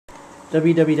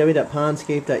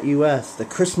www.pondscape.us, the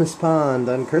Christmas pond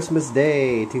on Christmas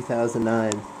Day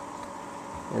 2009.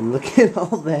 And look at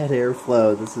all that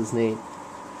airflow. This is neat.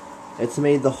 It's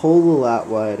made the hole a lot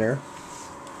wider.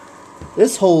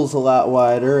 This hole's a lot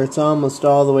wider. It's almost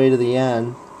all the way to the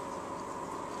end.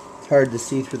 It's hard to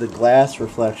see through the glass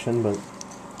reflection, but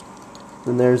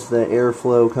then there's the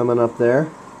airflow coming up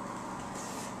there.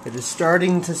 It is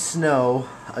starting to snow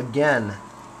again.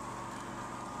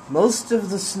 Most of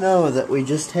the snow that we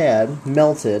just had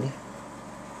melted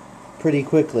pretty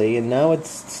quickly, and now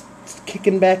it's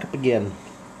kicking back up again.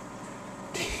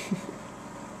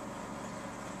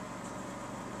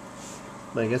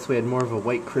 But I guess we had more of a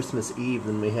white Christmas Eve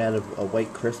than we had a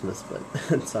white Christmas, but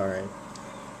it's alright.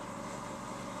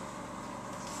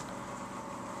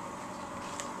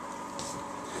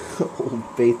 Old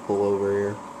Faithful over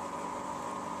here.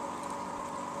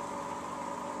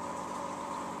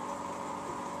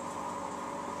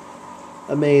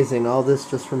 Amazing, all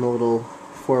this just from a little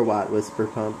 4-watt whisper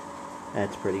pump.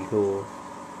 That's pretty cool.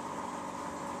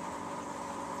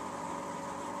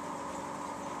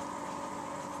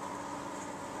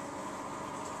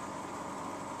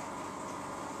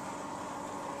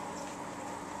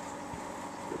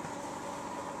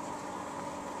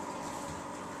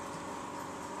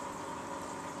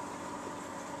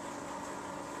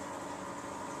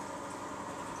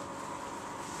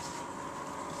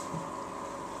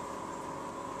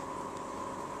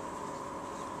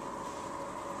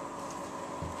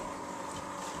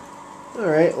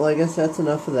 Alright, well I guess that's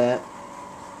enough of that.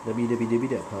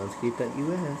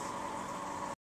 www.pondscape.us